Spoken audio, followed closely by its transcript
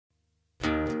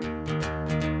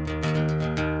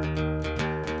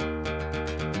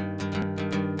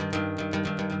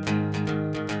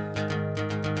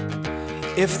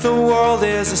If the world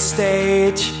is a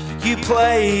stage, you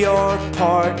play your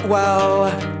part well.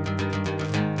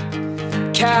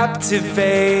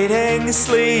 Captivating,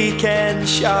 sleek and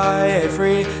shy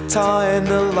every time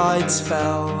the lights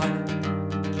fell.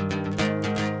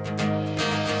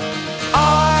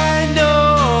 I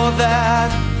know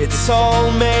that it's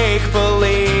all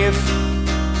make-believe,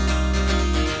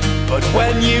 but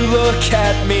when you look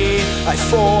at me, I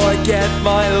forget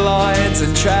my lines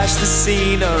and trash the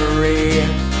scenery.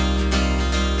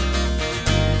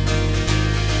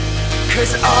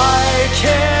 'Cause I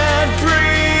can't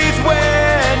breathe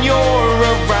when you're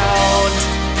around,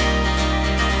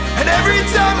 and every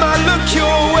time I look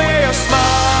your way, a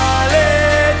smile,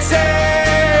 it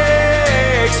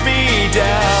takes me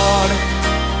down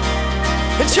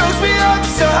and chokes me up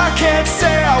so I can't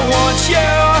say I want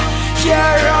you.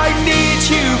 Yeah, I need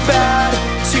you bad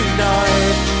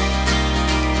tonight.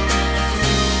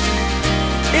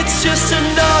 It's just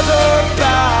another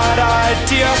bad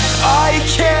idea I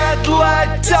can't let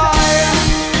die.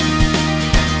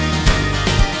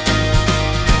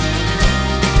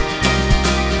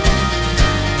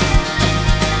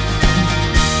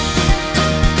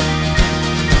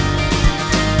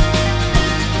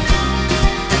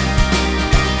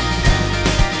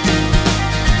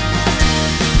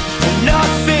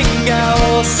 Nothing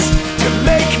else can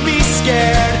make me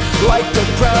scared like the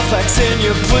brown flecks in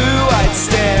your blue-eyed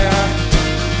stare.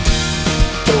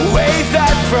 The way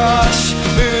that brush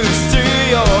moves through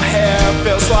your hair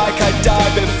feels like I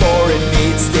die before it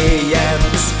meets the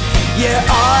ends. Yeah,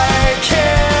 I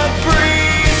can't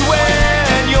breathe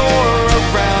when you're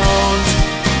around,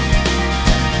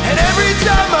 and every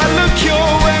time I look your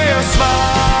way, a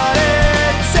smile,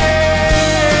 it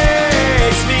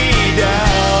takes me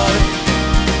down.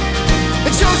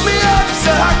 It shows me up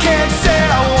so I can't say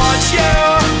I want you.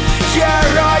 Yeah,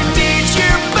 I need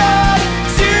you bad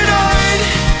tonight.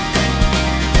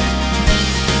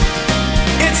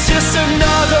 It's just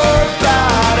another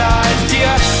bad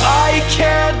idea I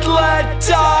can't let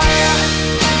die.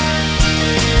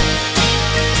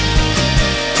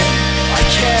 I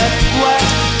can't let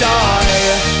die.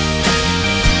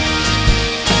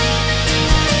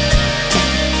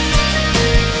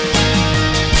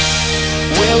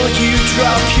 Will you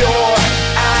drop your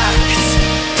act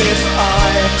if I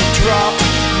drop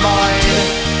mine?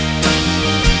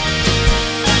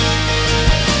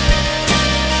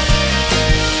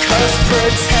 'Cause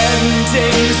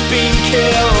pretending's been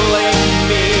killing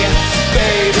me,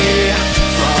 baby,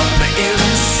 from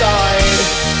inside.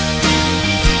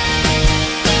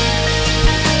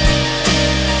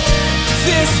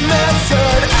 This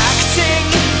method acting